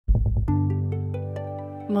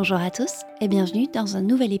Bonjour à tous et bienvenue dans un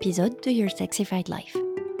nouvel épisode de Your Sexified Life.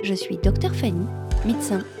 Je suis Dr Fanny,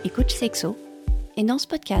 médecin et coach sexo, et dans ce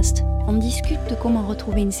podcast, on discute de comment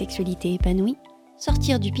retrouver une sexualité épanouie,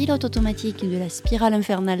 sortir du pilote automatique et de la spirale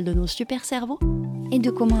infernale de nos super cerveaux, et de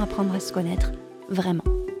comment apprendre à se connaître vraiment.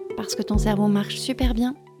 Parce que ton cerveau marche super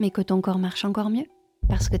bien, mais que ton corps marche encore mieux.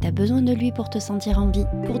 Parce que t'as besoin de lui pour te sentir en vie,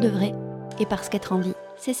 pour de vrai, et parce qu'être en vie,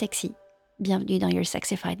 c'est sexy. Bienvenue dans Your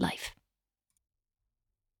Sexified Life.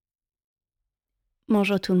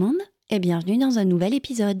 Bonjour tout le monde et bienvenue dans un nouvel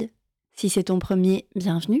épisode. Si c'est ton premier,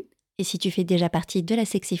 bienvenue. Et si tu fais déjà partie de la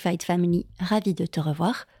Sexified Family, ravi de te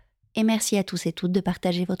revoir. Et merci à tous et toutes de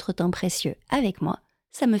partager votre temps précieux avec moi.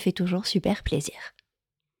 Ça me fait toujours super plaisir.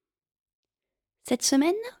 Cette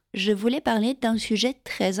semaine, je voulais parler d'un sujet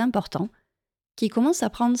très important qui commence à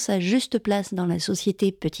prendre sa juste place dans la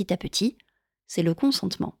société petit à petit, c'est le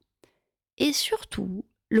consentement. Et surtout,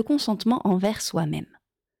 le consentement envers soi-même.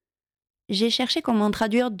 J'ai cherché comment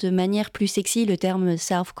traduire de manière plus sexy le terme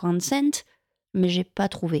self-consent, mais j'ai pas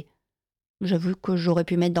trouvé. J'avoue que j'aurais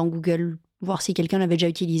pu mettre dans Google, voir si quelqu'un l'avait déjà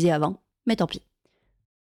utilisé avant, mais tant pis.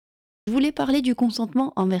 Je voulais parler du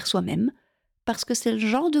consentement envers soi-même, parce que c'est le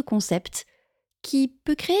genre de concept qui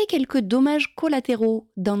peut créer quelques dommages collatéraux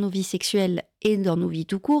dans nos vies sexuelles et dans nos vies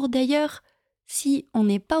tout court d'ailleurs, si on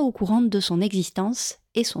n'est pas au courant de son existence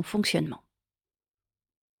et son fonctionnement.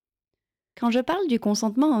 Quand je parle du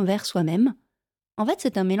consentement envers soi-même, en fait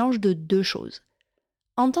c'est un mélange de deux choses.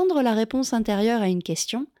 Entendre la réponse intérieure à une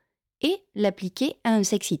question et l'appliquer à un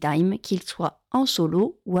sexy time, qu'il soit en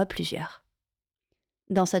solo ou à plusieurs.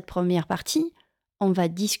 Dans cette première partie, on va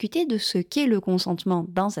discuter de ce qu'est le consentement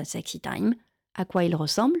dans un sexy time, à quoi il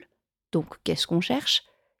ressemble, donc qu'est-ce qu'on cherche,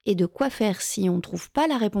 et de quoi faire si on ne trouve pas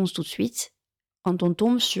la réponse tout de suite, quand on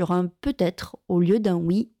tombe sur un peut-être au lieu d'un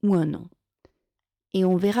oui ou un non. Et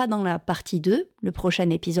on verra dans la partie 2, le prochain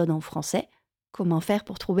épisode en français, comment faire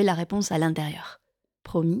pour trouver la réponse à l'intérieur.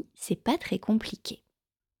 Promis, c'est pas très compliqué.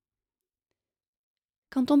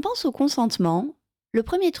 Quand on pense au consentement, le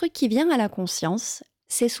premier truc qui vient à la conscience,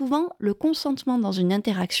 c'est souvent le consentement dans une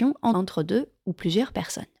interaction entre deux ou plusieurs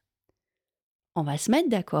personnes. On va se mettre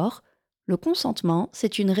d'accord, le consentement,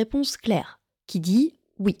 c'est une réponse claire, qui dit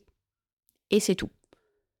 « oui ». Et c'est tout.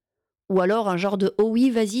 Ou alors un genre de « oh oui,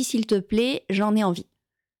 vas-y s'il te plaît, j'en ai envie ».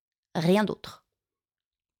 Rien d'autre.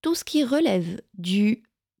 Tout ce qui relève du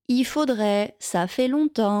 « il faudrait, ça fait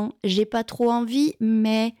longtemps, j'ai pas trop envie,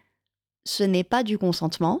 mais… » ce n'est pas du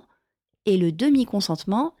consentement, et le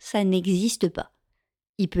demi-consentement, ça n'existe pas.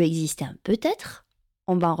 Il peut exister un peut-être,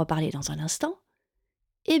 on va en reparler dans un instant,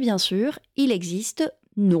 et bien sûr, il existe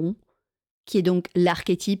non, qui est donc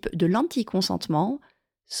l'archétype de l'anti-consentement,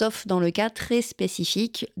 sauf dans le cas très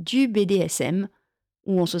spécifique du BDSM,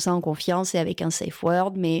 où on se sent en confiance et avec un safe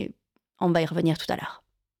word, mais on va y revenir tout à l'heure.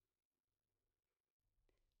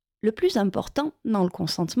 Le plus important dans le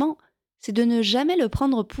consentement, c'est de ne jamais le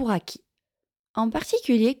prendre pour acquis. En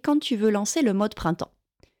particulier quand tu veux lancer le mode printemps.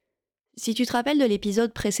 Si tu te rappelles de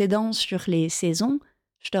l'épisode précédent sur les saisons,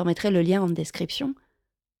 je te remettrai le lien en description,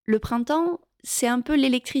 le printemps, c'est un peu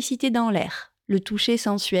l'électricité dans l'air, le toucher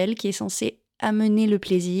sensuel qui est censé amener le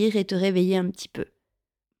plaisir et te réveiller un petit peu.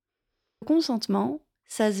 Le consentement,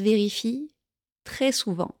 ça se vérifie très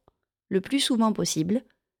souvent, le plus souvent possible,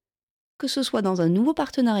 que ce soit dans un nouveau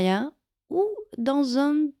partenariat ou dans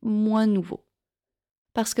un moins nouveau.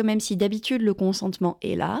 Parce que même si d'habitude le consentement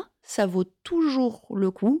est là, ça vaut toujours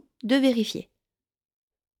le coup de vérifier.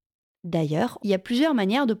 D'ailleurs, il y a plusieurs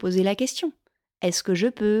manières de poser la question. Est-ce que je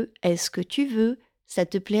peux ? Est-ce que tu veux ? Ça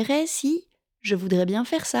te plairait si ? Je voudrais bien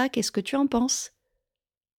faire ça, qu'est-ce que tu en penses ?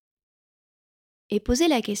 Et poser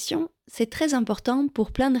la question, c'est très important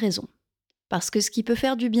pour plein de raisons. Parce que ce qui peut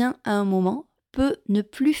faire du bien à un moment peut ne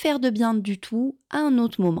plus faire de bien du tout à un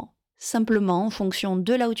autre moment. Simplement en fonction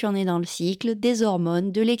de là où tu en es dans le cycle, des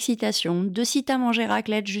hormones, de l'excitation, de si t'as mangé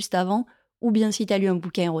raclette juste avant, ou bien si t'as lu un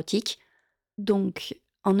bouquin érotique. Donc,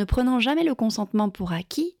 en ne prenant jamais le consentement pour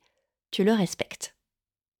acquis, tu le respectes.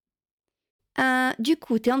 Du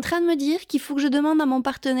coup, t'es en train de me dire qu'il faut que je demande à mon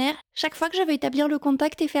partenaire chaque fois que je vais établir le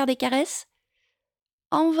contact et faire des caresses ?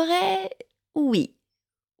 En vrai, oui.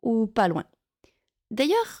 Ou pas loin.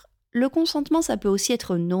 D'ailleurs, le consentement, ça peut aussi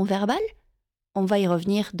être non-verbal. On va y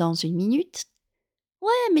revenir dans une minute.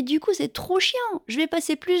 Ouais, mais du coup, c'est trop chiant. Je vais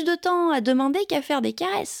passer plus de temps à demander qu'à faire des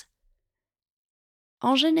caresses.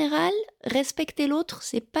 En général, respecter l'autre,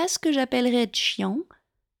 c'est pas ce que j'appellerais être chiant.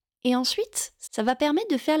 Et ensuite, ça va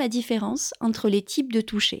permettre de faire la différence entre les types de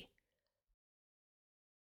toucher.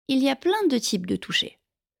 Il y a plein de types de toucher.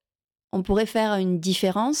 On pourrait faire une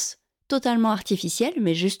différence totalement artificielle,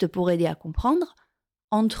 mais juste pour aider à comprendre,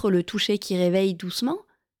 entre le toucher qui réveille doucement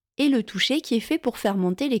et le toucher qui est fait pour faire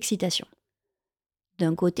monter l'excitation.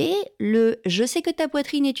 D'un côté, le « je sais que ta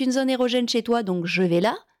poitrine est une zone érogène chez toi, donc je vais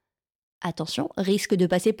là », attention, risque de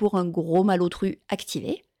passer pour un gros malotru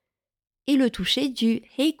activé. Et le toucher du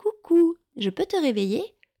 « hey coucou, je peux te réveiller ?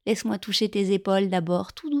 Laisse-moi toucher tes épaules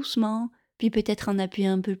d'abord tout doucement, puis peut-être en appuyer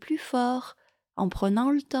un peu plus fort, en prenant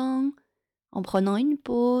le temps, en prenant une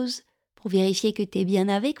pause, pour vérifier que t'es bien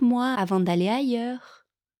avec moi avant d'aller ailleurs. »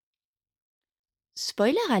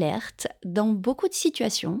 Spoiler alerte, dans beaucoup de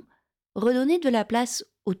situations, redonner de la place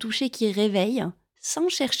au toucher qui réveille, sans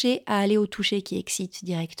chercher à aller au toucher qui excite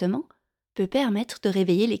directement, peut permettre de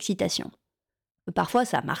réveiller l'excitation. Parfois,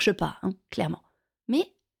 ça marche pas, clairement.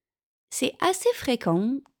 Mais c'est assez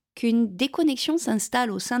fréquent qu'une déconnexion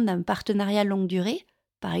s'installe au sein d'un partenariat longue durée,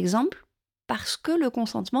 par exemple, parce que le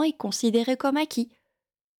consentement est considéré comme acquis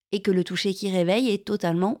et que le toucher qui réveille est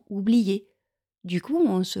totalement oublié. Du coup,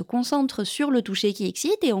 on se concentre sur le toucher qui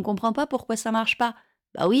excite et on comprend pas pourquoi ça marche pas.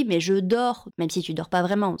 Bah oui, mais je dors, même si tu dors pas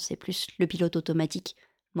vraiment, c'est plus le pilote automatique.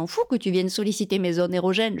 M'en fous que tu viennes solliciter mes zones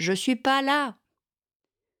érogènes, je suis pas là.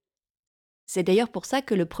 C'est d'ailleurs pour ça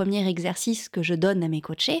que le premier exercice que je donne à mes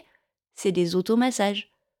coachés, c'est des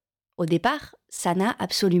automassages. Au départ, ça n'a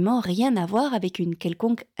absolument rien à voir avec une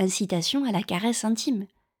quelconque incitation à la caresse intime.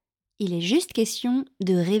 Il est juste question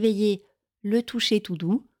de réveiller le toucher tout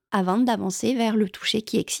doux avant d'avancer vers le toucher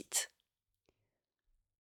qui excite.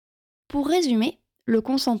 Pour résumer, le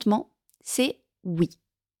consentement, c'est oui.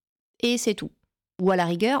 Et c'est tout. Ou à la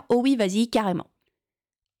rigueur, oh oui, vas-y, carrément.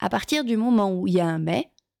 À partir du moment où il y a un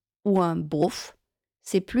mais ou un bof,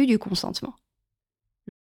 c'est plus du consentement.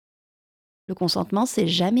 Le consentement, c'est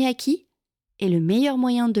jamais acquis, et le meilleur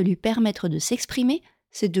moyen de lui permettre de s'exprimer,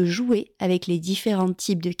 c'est de jouer avec les différents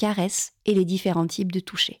types de caresses et les différents types de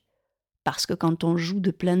touchés. Parce que quand on joue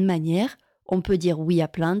de plein de manières, on peut dire oui à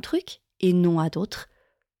plein de trucs et non à d'autres.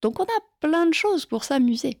 Donc on a plein de choses pour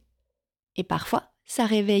s'amuser. Et parfois, ça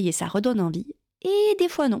réveille et ça redonne envie, et des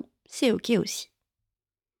fois non, c'est ok aussi.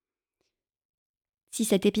 Si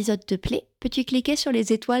cet épisode te plaît, peux-tu cliquer sur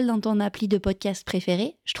les étoiles dans ton appli de podcast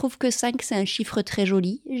préféré ? Je trouve que 5, c'est un chiffre très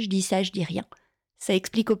joli. Je dis ça, je dis rien. Ça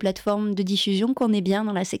explique aux plateformes de diffusion qu'on est bien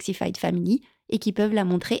dans la Sexified Family et qu'ils peuvent la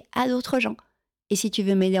montrer à d'autres gens. Et si tu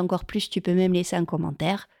veux m'aider encore plus, tu peux même laisser un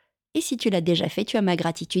commentaire. Et si tu l'as déjà fait, tu as ma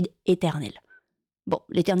gratitude éternelle. Bon,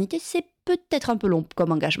 l'éternité, c'est peut-être un peu long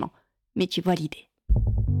comme engagement, mais tu vois l'idée.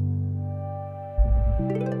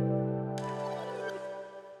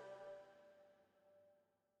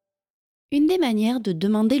 Une des manières de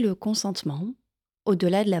demander le consentement,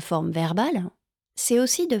 au-delà de la forme verbale, c'est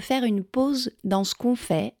aussi de faire une pause dans ce qu'on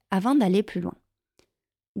fait avant d'aller plus loin.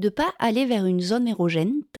 De pas aller vers une zone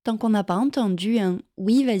érogène tant qu'on n'a pas entendu un «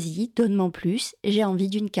 oui, vas-y, donne-moi plus, j'ai envie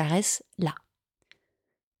d'une caresse là ».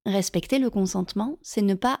 Respecter le consentement, c'est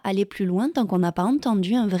ne pas aller plus loin tant qu'on n'a pas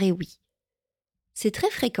entendu un vrai « oui ». C'est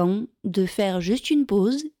très fréquent de faire juste une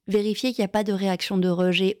pause, vérifier qu'il n'y a pas de réaction de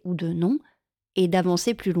rejet ou de non, et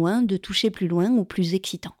d'avancer plus loin, de toucher plus loin ou plus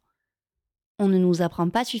excitant. On ne nous apprend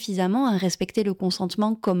pas suffisamment à respecter le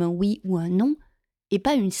consentement comme un oui ou un non, et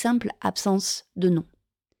pas une simple absence de non.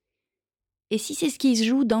 Et si c'est ce qui se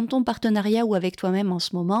joue dans ton partenariat ou avec toi-même en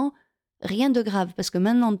ce moment, rien de grave, parce que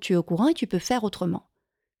maintenant tu es au courant et tu peux faire autrement.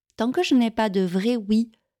 Tant que je n'ai pas de vrai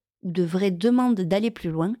oui ou de vraie demande d'aller plus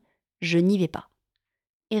loin, je n'y vais pas.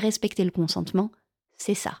 Et respecter le consentement,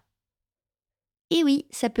 c'est ça. Et oui,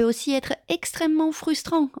 ça peut aussi être extrêmement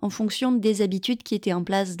frustrant en fonction des habitudes qui étaient en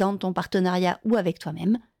place dans ton partenariat ou avec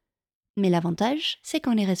toi-même. Mais l'avantage, c'est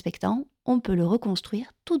qu'en les respectant, on peut le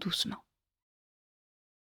reconstruire tout doucement.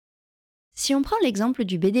 Si on prend l'exemple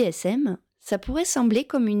du BDSM, ça pourrait sembler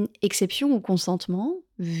comme une exception au consentement,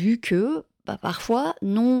 vu que, parfois,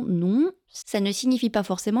 non, ça ne signifie pas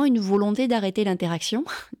forcément une volonté d'arrêter l'interaction,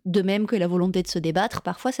 de même que la volonté de se débattre,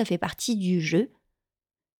 parfois ça fait partie du jeu.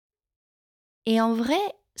 Et en vrai,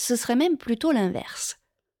 ce serait même plutôt l'inverse.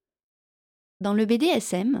 Dans le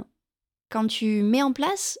BDSM, quand tu mets en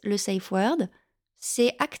place le safe word,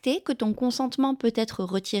 c'est acté que ton consentement peut être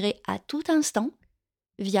retiré à tout instant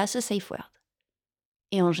via ce safe word.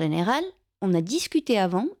 Et en général, on a discuté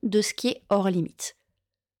avant de ce qui est hors limite.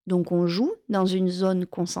 Donc on joue dans une zone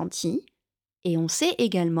consentie et on sait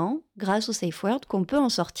également, grâce au safe word, qu'on peut en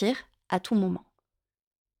sortir à tout moment.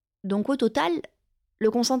 Donc au total, le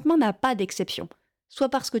consentement n'a pas d'exception, soit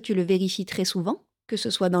parce que tu le vérifies très souvent, que ce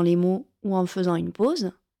soit dans les mots ou en faisant une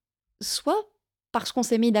pause, soit parce qu'on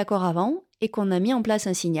s'est mis d'accord avant et qu'on a mis en place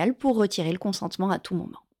un signal pour retirer le consentement à tout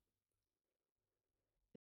moment.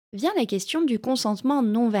 Vient la question du consentement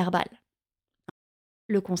non verbal.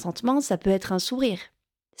 Le consentement, ça peut être un sourire,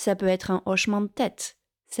 ça peut être un hochement de tête,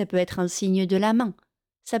 ça peut être un signe de la main,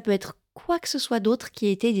 Ça peut être quoi que ce soit d'autre qui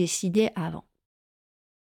a été décidé avant.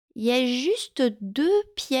 Il y a juste 2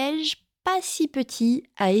 pièges pas si petits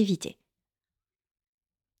à éviter.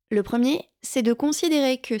 Le premier, c'est de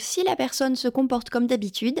considérer que si la personne se comporte comme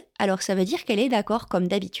d'habitude, alors ça veut dire qu'elle est d'accord comme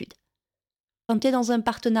d'habitude. Quand tu es dans un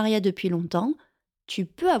partenariat depuis longtemps, tu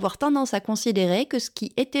peux avoir tendance à considérer que ce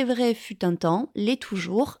qui était vrai fut un temps, l'est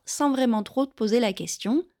toujours, sans vraiment trop te poser la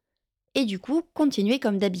question, et du coup continuer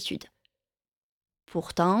comme d'habitude.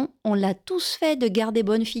 Pourtant, on l'a tous fait de garder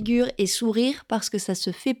bonne figure et sourire parce que ça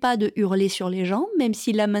se fait pas de hurler sur les gens, même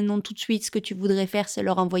si là maintenant tout de suite ce que tu voudrais faire c'est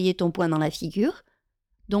leur envoyer ton poing dans la figure.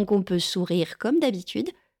 Donc on peut sourire comme d'habitude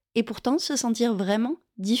et pourtant se sentir vraiment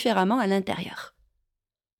différemment à l'intérieur.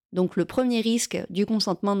 Donc le premier risque du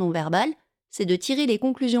consentement non verbal, c'est de tirer les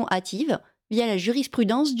conclusions hâtives via la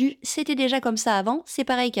jurisprudence du « c'était déjà comme ça avant, c'est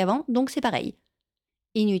pareil qu'avant, donc c'est pareil ».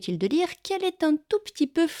 Inutile de dire qu'elle est un tout petit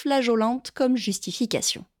peu flageolante comme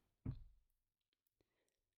justification.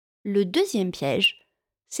 Le deuxième piège,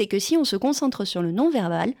 c'est que si on se concentre sur le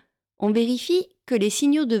non-verbal, on vérifie que les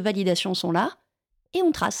signaux de validation sont là et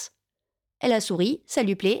on trace. Elle a souri, ça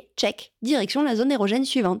lui plaît, check, direction la zone érogène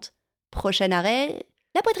suivante. Prochain arrêt,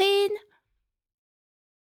 la poitrine.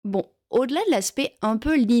 Bon, au-delà de l'aspect un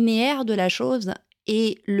peu linéaire de la chose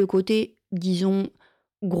et le côté, disons,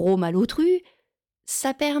 gros malotru,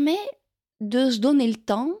 ça permet de se donner le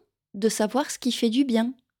temps de savoir ce qui fait du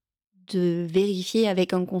bien, de vérifier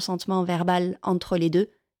avec un consentement verbal entre les deux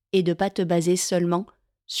et de ne pas te baser seulement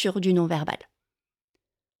sur du non-verbal.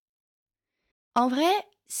 En vrai,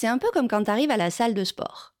 c'est un peu comme quand tu arrives à la salle de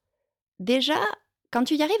sport. Déjà, quand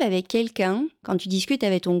tu y arrives avec quelqu'un, quand tu discutes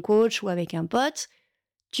avec ton coach ou avec un pote,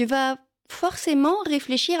 tu vas forcément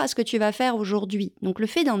réfléchir à ce que tu vas faire aujourd'hui. Donc le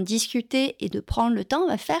fait d'en discuter et de prendre le temps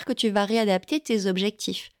va faire que tu vas réadapter tes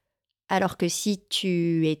objectifs. Alors que si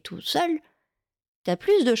tu es tout seul, tu as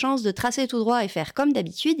plus de chances de tracer tout droit et faire comme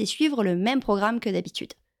d'habitude et suivre le même programme que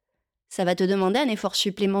d'habitude. Ça va te demander un effort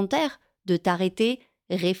supplémentaire de t'arrêter,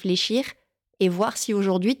 réfléchir et voir si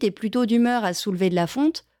aujourd'hui tu es plutôt d'humeur à soulever de la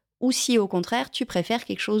fonte ou si au contraire tu préfères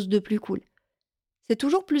quelque chose de plus cool. C'est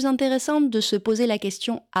toujours plus intéressant de se poser la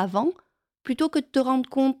question avant plutôt que de te rendre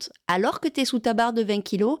compte alors que tu es sous ta barre de 20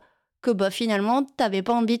 kilos que finalement tu n'avais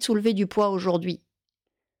pas envie de soulever du poids aujourd'hui.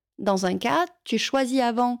 Dans un cas, tu choisis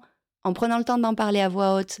avant en prenant le temps d'en parler à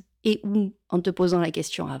voix haute et ou en te posant la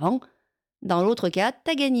question avant. Dans l'autre cas,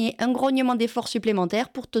 t'as gagné un grognement d'effort supplémentaire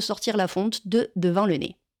pour te sortir la fonte de devant le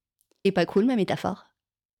nez. Et pas cool ma métaphore?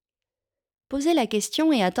 Poser la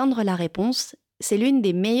question et attendre la réponse, c'est l'une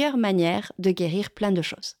des meilleures manières de guérir plein de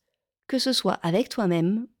choses, que ce soit avec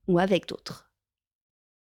toi-même ou avec d'autres.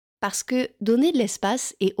 Parce que donner de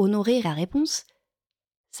l'espace et honorer la réponse,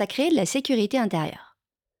 ça crée de la sécurité intérieure.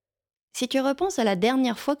 Si tu repenses à la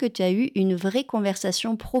dernière fois que tu as eu une vraie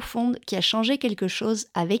conversation profonde qui a changé quelque chose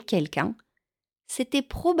avec quelqu'un, c'était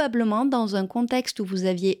probablement dans un contexte où vous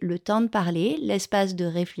aviez le temps de parler, l'espace de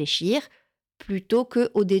réfléchir, plutôt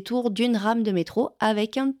qu'au détour d'une rame de métro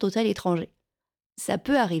avec un total étranger. Ça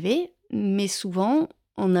peut arriver, mais souvent,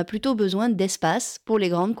 on a plutôt besoin d'espace pour les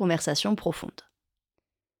grandes conversations profondes.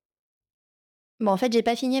 Bon, en fait, j'ai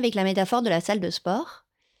pas fini avec la métaphore de la salle de sport.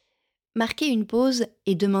 Marquer une pause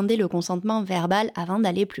et demander le consentement verbal avant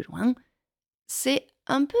d'aller plus loin, c'est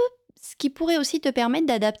un peu ce qui pourrait aussi te permettre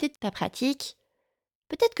d'adapter ta pratique.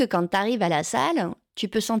 Peut-être que quand tu arrives à la salle, tu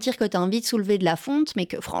peux sentir que tu as envie de soulever de la fonte, mais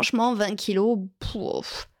que franchement, 20 kilos,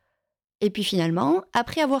 pouf. Et puis finalement,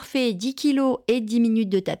 après avoir fait 10 kilos et 10 minutes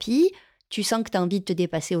de tapis, tu sens que tu as envie de te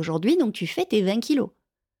dépasser aujourd'hui, donc tu fais tes 20 kilos.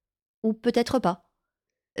 Ou peut-être pas.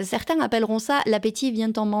 Certains appelleront ça l'appétit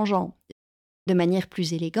vient en mangeant. De manière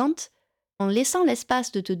plus élégante, en laissant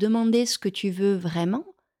l'espace de te demander ce que tu veux vraiment,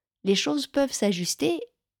 les choses peuvent s'ajuster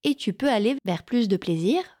et tu peux aller vers plus de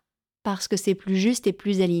plaisir parce que c'est plus juste et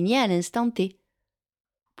plus aligné à l'instant T.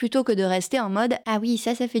 Plutôt que de rester en mode « Ah oui,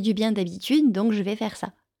 ça fait du bien d'habitude, donc je vais faire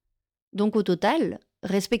ça ». Donc au total,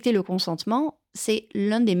 respecter le consentement, c'est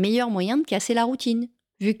l'un des meilleurs moyens de casser la routine.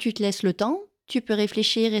 Vu que tu te laisses le temps, tu peux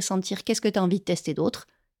réfléchir et sentir qu'est-ce que tu as envie de tester d'autre,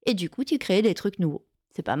 et du coup tu crées des trucs nouveaux.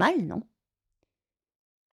 C'est pas mal, non ?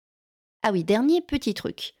 Ah oui, dernier petit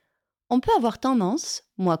truc. On peut avoir tendance,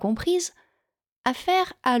 moi comprise, à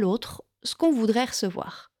faire à l'autre ce qu'on voudrait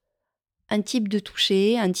recevoir. Un type de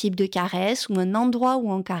toucher, un type de caresse ou un endroit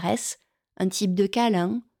où on caresse, un type de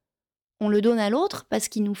câlin. On le donne à l'autre parce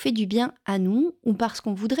qu'il nous fait du bien à nous ou parce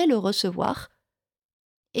qu'on voudrait le recevoir.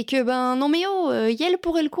 Et que non mais oh, Yel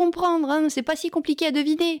pourrait le comprendre, hein, c'est pas si compliqué à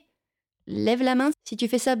deviner. Lève la main si tu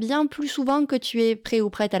fais ça bien plus souvent que tu es prêt ou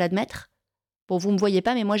prête à l'admettre. Bon, vous me voyez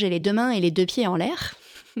pas, mais moi j'ai les 2 mains et les 2 pieds en l'air.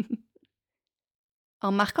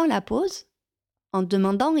 En marquant la pause, En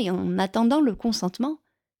demandant et en attendant le consentement,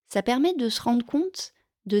 ça permet de se rendre compte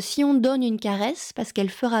de si on donne une caresse parce qu'elle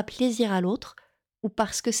fera plaisir à l'autre ou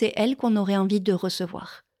parce que c'est elle qu'on aurait envie de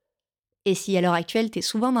recevoir. Et si à l'heure actuelle t'es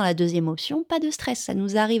souvent dans la deuxième option, pas de stress, ça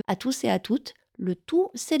nous arrive à tous et à toutes. Le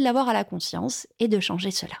tout, c'est de l'avoir à la conscience et de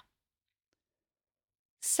changer cela.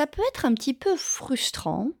 Ça peut être un petit peu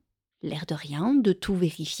frustrant, l'air de rien, de tout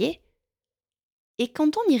vérifier. Et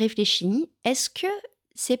quand on y réfléchit, est-ce que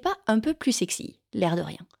c'est pas un peu plus sexy, l'air de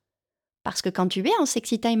rien? Parce que quand tu es en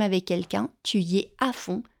sexy time avec quelqu'un, tu y es à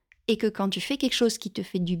fond, et que quand tu fais quelque chose qui te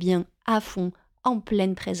fait du bien à fond, en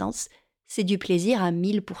pleine présence, c'est du plaisir à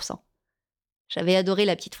 1000%. J'avais adoré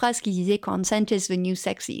la petite phrase qui disait « Consent is the new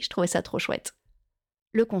sexy », je trouvais ça trop chouette.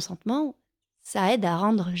 Le consentement, ça aide à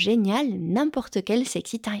rendre génial n'importe quel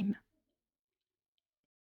sexy time.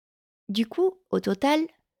 Du coup, au total,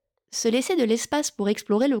 se laisser de l'espace pour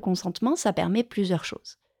explorer le consentement, ça permet plusieurs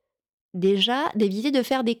choses. Déjà, d'éviter de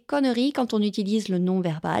faire des conneries quand on utilise le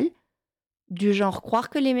non-verbal, du genre croire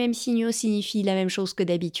que les mêmes signaux signifient la même chose que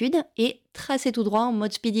d'habitude et tracer tout droit en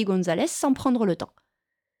mode Speedy Gonzales sans prendre le temps.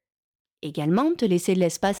 Également, te laisser de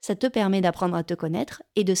l'espace, ça te permet d'apprendre à te connaître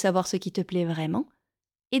et de savoir ce qui te plaît vraiment,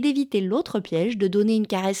 et d'éviter l'autre piège de donner une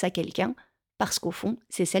caresse à quelqu'un, parce qu'au fond,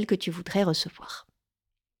 c'est celle que tu voudrais recevoir.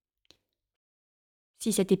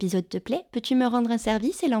 Si cet épisode te plaît, peux-tu me rendre un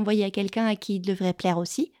service et l'envoyer à quelqu'un à qui il devrait plaire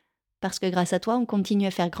aussi? Parce que grâce à toi, on continue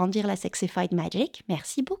à faire grandir la Sexified Magic.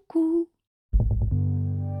 Merci beaucoup!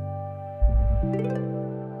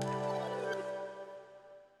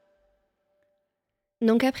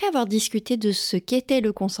 Donc après avoir discuté de ce qu'était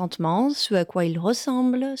le consentement, ce à quoi il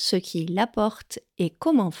ressemble, ce qu'il apporte et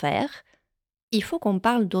comment faire, il faut qu'on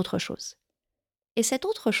parle d'autre chose. Et cette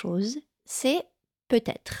autre chose, c'est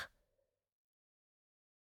peut-être.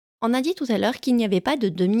 On a dit tout à l'heure qu'il n'y avait pas de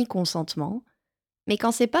demi-consentement, mais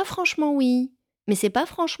quand c'est pas franchement oui, mais c'est pas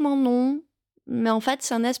franchement non, mais en fait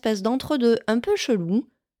c'est un espèce d'entre-deux un peu chelou,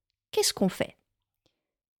 qu'est-ce qu'on fait?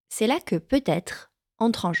 C'est là que peut-être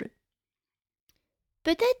entre en jeu.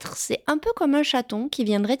 Peut-être c'est un peu comme un chaton qui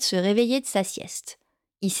viendrait de se réveiller de sa sieste.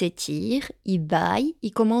 Il s'étire, il bâille,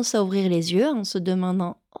 il commence à ouvrir les yeux en se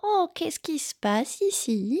demandant « Oh, qu'est-ce qui se passe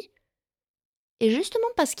ici ?» Et justement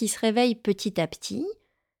parce qu'il se réveille petit à petit,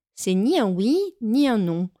 c'est ni un oui ni un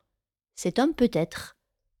non. C'est un peut-être.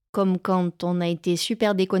 Comme quand on a été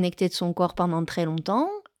super déconnecté de son corps pendant très longtemps,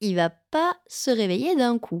 il va pas se réveiller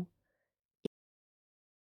d'un coup.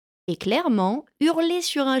 Et clairement, hurler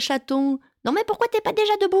sur un chaton « Non mais pourquoi t'es pas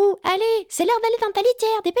déjà debout? Allez, c'est l'heure d'aller dans ta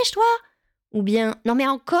litière, dépêche-toi !» Ou bien « Non mais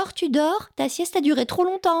encore tu dors? Ta sieste a duré trop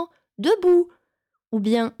longtemps, debout !» Ou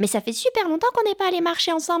bien « Mais ça fait super longtemps qu'on n'est pas allé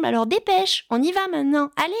marcher ensemble, alors dépêche, on y va maintenant,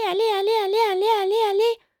 allez, allez, allez, allez, allez, allez,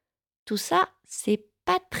 allez !» Tout ça, c'est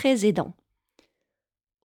pas très aidant.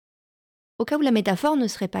 Au cas où la métaphore ne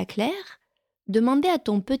serait pas claire, demander à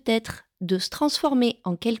ton peut-être de se transformer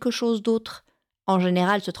en quelque chose d'autre, en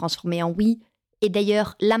général se transformer en oui, et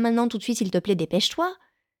d'ailleurs là maintenant tout de suite s'il te plaît dépêche-toi,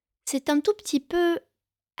 c'est un tout petit peu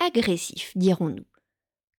agressif, dirons-nous.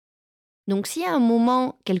 Donc si à un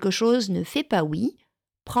moment quelque chose ne fait pas oui,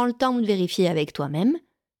 prends le temps de vérifier avec toi-même,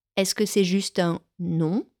 est-ce que c'est juste un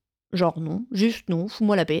non, genre non, juste non,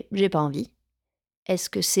 fous-moi la paix, j'ai pas envie. Est-ce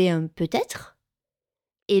que c'est un peut-être?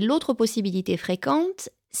 Et l'autre possibilité fréquente,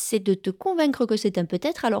 c'est de te convaincre que c'est un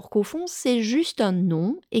peut-être alors qu'au fond c'est juste un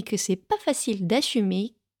non et que c'est pas facile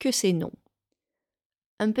d'assumer que c'est non.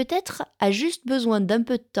 Un peut-être a juste besoin d'un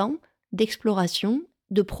peu de temps, d'exploration,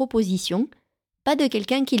 de proposition, pas de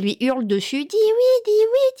quelqu'un qui lui hurle dessus « Dis oui, dis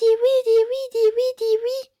oui, dis oui, dis oui, dis oui, dis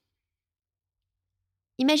oui !»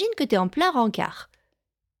 Imagine que tu es en plein rencard.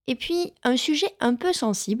 Et puis, un sujet un peu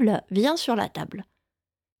sensible vient sur la table.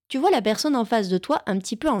 Tu vois la personne en face de toi un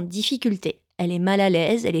petit peu en difficulté. Elle est mal à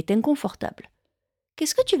l'aise, elle est inconfortable.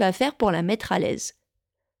 Qu'est-ce que tu vas faire pour la mettre à l'aise?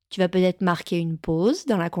 Tu vas peut-être marquer une pause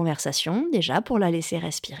dans la conversation, déjà, pour la laisser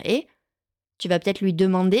respirer. Tu vas peut-être lui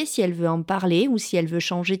demander si elle veut en parler ou si elle veut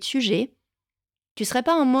changer de sujet. Tu serais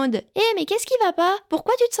pas en mode « mais qu'est-ce qui va pas?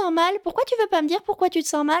 Pourquoi tu te sens mal? Pourquoi tu veux pas me dire pourquoi tu te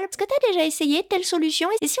sens mal? Est-ce que t'as déjà essayé telle solution?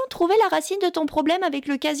 Et si on trouvait la racine de ton problème avec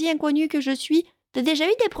le quasi-inconnu que je suis? T'as déjà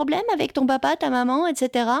eu des problèmes avec ton papa, ta maman,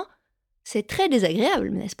 etc. ?» C'est très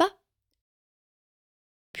désagréable, n'est-ce pas?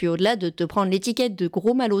 Puis au-delà de te prendre l'étiquette de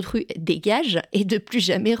gros malotru, dégage et de plus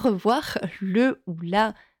jamais revoir le ou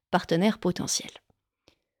la partenaire potentiel.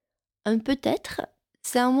 Un peut-être,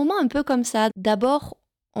 c'est un moment un peu comme ça. D'abord,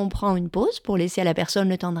 on prend une pause pour laisser à la personne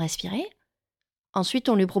le temps de respirer. Ensuite,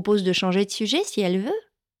 on lui propose de changer de sujet si elle veut.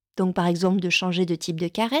 Donc par exemple de changer de type de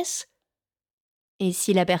caresse. Et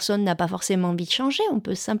si la personne n'a pas forcément envie de changer, on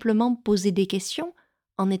peut simplement poser des questions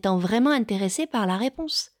en étant vraiment intéressé par la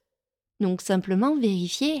réponse. Donc simplement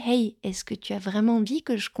vérifier, hey, est-ce que tu as vraiment envie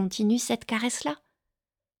que je continue cette caresse-là?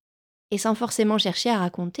 Et sans forcément chercher à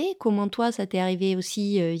raconter comment toi ça t'est arrivé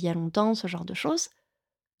aussi il y a longtemps, ce genre de choses.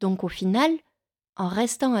 Donc au final, en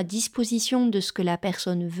restant à disposition de ce que la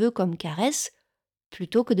personne veut comme caresse,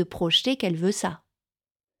 plutôt que de projeter qu'elle veut ça.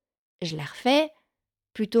 Je la refais,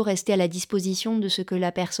 plutôt rester à la disposition de ce que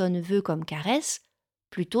la personne veut comme caresse,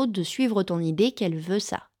 plutôt de suivre ton idée qu'elle veut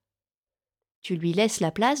ça. Tu lui laisses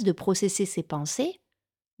la place de processer ses pensées,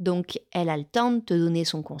 donc elle a le temps de te donner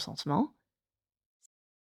son consentement.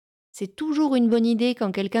 C'est toujours une bonne idée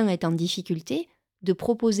quand quelqu'un est en difficulté de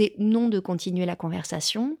proposer ou non de continuer la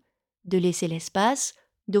conversation, de laisser l'espace,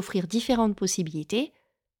 d'offrir différentes possibilités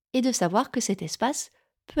et de savoir que cet espace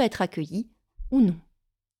peut être accueilli ou non.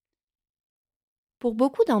 Pour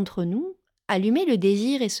beaucoup d'entre nous, allumer le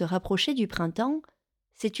désir et se rapprocher du printemps,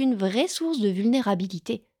 c'est une vraie source de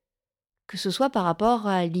vulnérabilité, que ce soit par rapport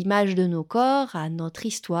à l'image de nos corps, à notre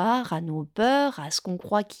histoire, à nos peurs, à ce qu'on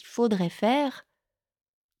croit qu'il faudrait faire.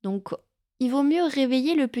 Donc, il vaut mieux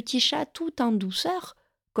réveiller le petit chat tout en douceur,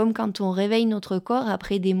 comme quand on réveille notre corps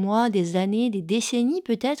après des mois, des années, des décennies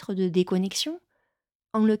peut-être de déconnexion,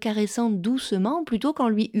 en le caressant doucement plutôt qu'en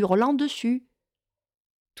lui hurlant dessus.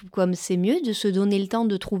 Tout comme c'est mieux de se donner le temps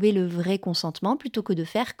de trouver le vrai consentement plutôt que de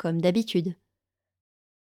faire comme d'habitude.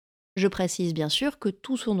 Je précise bien sûr que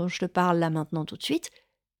tout ce dont je te parle là maintenant tout de suite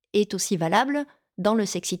est aussi valable dans le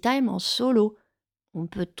sexy time en solo. On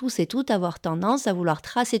peut tous et toutes avoir tendance à vouloir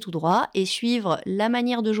tracer tout droit et suivre la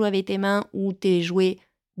manière de jouer avec tes mains ou tes jouets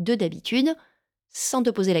de d'habitude, sans te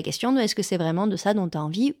poser la question de est-ce que c'est vraiment de ça dont tu as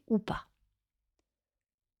envie ou pas.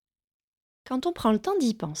 Quand on prend le temps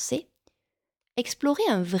d'y penser, explorer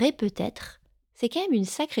un vrai peut-être, c'est quand même une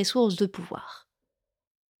sacrée source de pouvoir.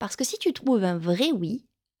 Parce que si tu trouves un vrai oui,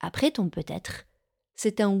 après ton peut-être,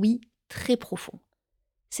 c'est un oui très profond.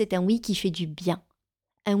 C'est un oui qui fait du bien,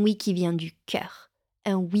 un oui qui vient du cœur,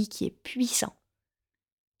 un oui qui est puissant.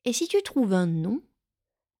 Et si tu trouves un non,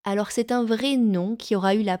 alors c'est un vrai non qui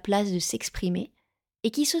aura eu la place de s'exprimer et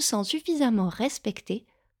qui se sent suffisamment respecté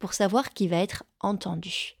pour savoir qu'il va être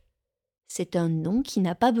entendu. C'est un non qui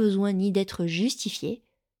n'a pas besoin ni d'être justifié,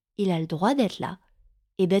 il a le droit d'être là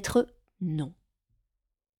et d'être non.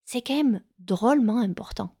 C'est quand même drôlement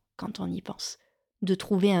important, quand on y pense, de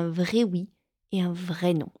trouver un vrai oui et un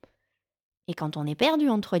vrai non. Et quand on est perdu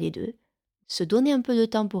entre les deux, se donner un peu de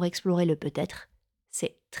temps pour explorer le peut-être,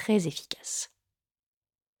 c'est très efficace.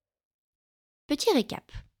 Petit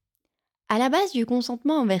récap. À la base du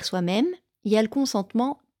consentement envers soi-même, il y a le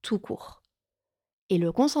consentement tout court. Et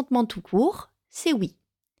le consentement tout court, c'est oui.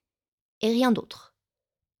 Et rien d'autre.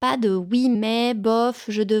 Pas de oui mais, bof,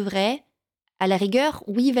 je devrais. À la rigueur,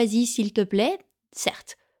 oui vas-y s'il te plaît,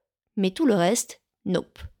 certes. Mais tout le reste,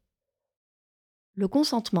 nope. Le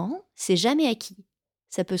consentement, c'est jamais acquis.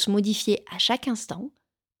 Ça peut se modifier à chaque instant,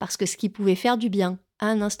 parce que ce qui pouvait faire du bien à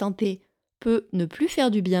un instant T peut ne plus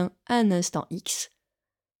faire du bien à un instant X.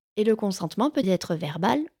 Et le consentement peut être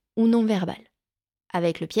verbal ou non verbal.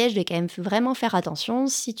 Avec le piège de quand même vraiment faire attention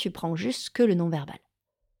si tu prends juste que le non verbal.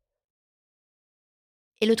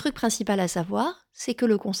 Et le truc principal à savoir, c'est que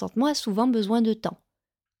le consentement a souvent besoin de temps.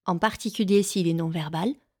 En particulier s'il est non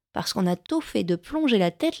verbal, parce qu'on a tôt fait de plonger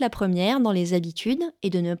la tête la première dans les habitudes et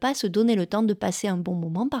de ne pas se donner le temps de passer un bon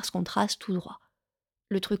moment parce qu'on trace tout droit.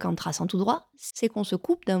 Le truc en traçant tout droit, c'est qu'on se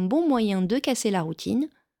coupe d'un bon moyen de casser la routine.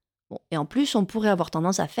 Bon, et en plus, on pourrait avoir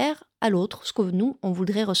tendance à faire à l'autre ce que nous, on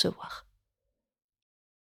voudrait recevoir.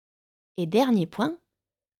 Et dernier point,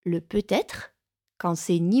 le peut-être, quand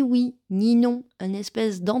c'est ni oui ni non, une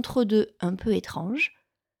espèce d'entre-deux un peu étrange,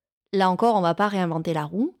 là encore, on va pas réinventer la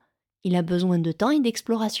roue, il a besoin de temps et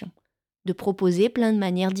d'exploration, de proposer plein de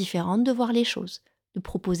manières différentes de voir les choses, de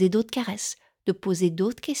proposer d'autres caresses, de poser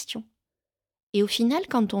d'autres questions. Et au final,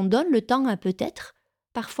 quand on donne le temps à peut-être,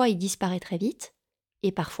 parfois il disparaît très vite,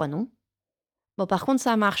 et parfois non. Bon, par contre,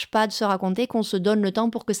 ça marche pas de se raconter qu'on se donne le temps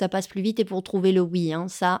pour que ça passe plus vite et pour trouver le oui.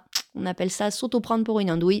 Ça, on appelle ça s'auto-prendre pour une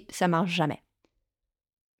andouille, ça marche jamais.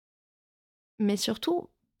 Mais surtout,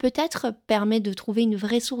 peut-être permet de trouver une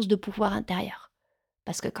vraie source de pouvoir intérieur.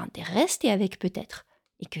 Parce que quand t'es resté avec peut-être,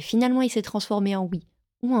 et que finalement il s'est transformé en oui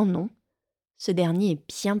ou en non, ce dernier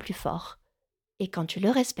est bien plus fort. Et quand tu le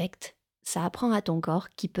respectes, ça apprend à ton corps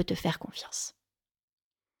qu'il peut te faire confiance.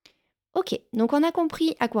 Ok, donc on a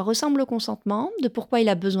compris à quoi ressemble le consentement, de pourquoi il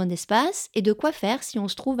a besoin d'espace et de quoi faire si on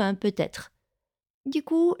se trouve à un peut-être. Du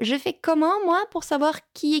coup, je fais comment, moi, pour savoir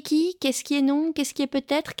qui est qui, qu'est-ce qui est non, qu'est-ce qui est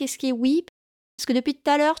peut-être, qu'est-ce qui est oui? Parce que depuis tout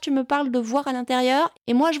à l'heure, tu me parles de voir à l'intérieur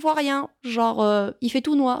et moi, je vois rien. Genre, il fait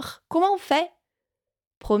tout noir. Comment on fait?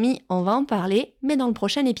 Promis, on va en parler, mais dans le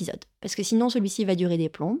prochain épisode. Parce que sinon, celui-ci va durer des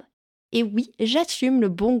plombes. Et oui, j'assume le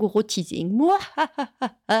bon gros teasing.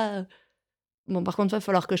 Mouah. Bon, par contre, il va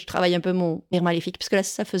falloir que je travaille un peu mon rire maléfique, parce que là,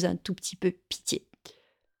 ça faisait un tout petit peu pitié.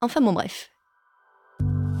 Enfin bon, bref.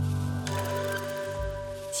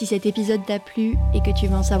 Si cet épisode t'a plu et que tu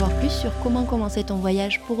veux en savoir plus sur comment commencer ton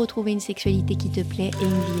voyage pour retrouver une sexualité qui te plaît et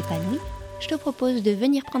une vie épanouie, je te propose de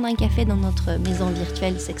venir prendre un café dans notre maison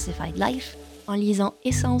virtuelle Sexified Life en lisant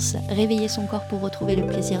Essence, réveiller son corps pour retrouver le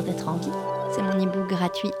plaisir d'être en vie. C'est mon e-book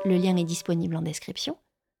gratuit, le lien est disponible en description.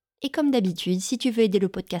 Et comme d'habitude, si tu veux aider le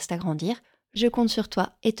podcast à grandir, je compte sur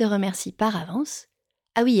toi et te remercie par avance.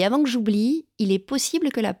 Ah oui, avant que j'oublie, il est possible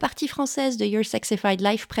que la partie française de Your Sexified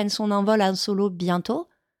Life prenne son envol en solo bientôt,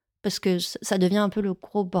 parce que ça devient un peu le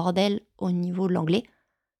gros bordel au niveau de l'anglais.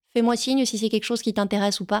 Fais-moi signe si c'est quelque chose qui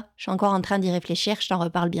t'intéresse ou pas, je suis encore en train d'y réfléchir, je t'en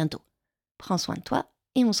reparle bientôt. Prends soin de toi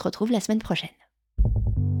et on se retrouve la semaine prochaine.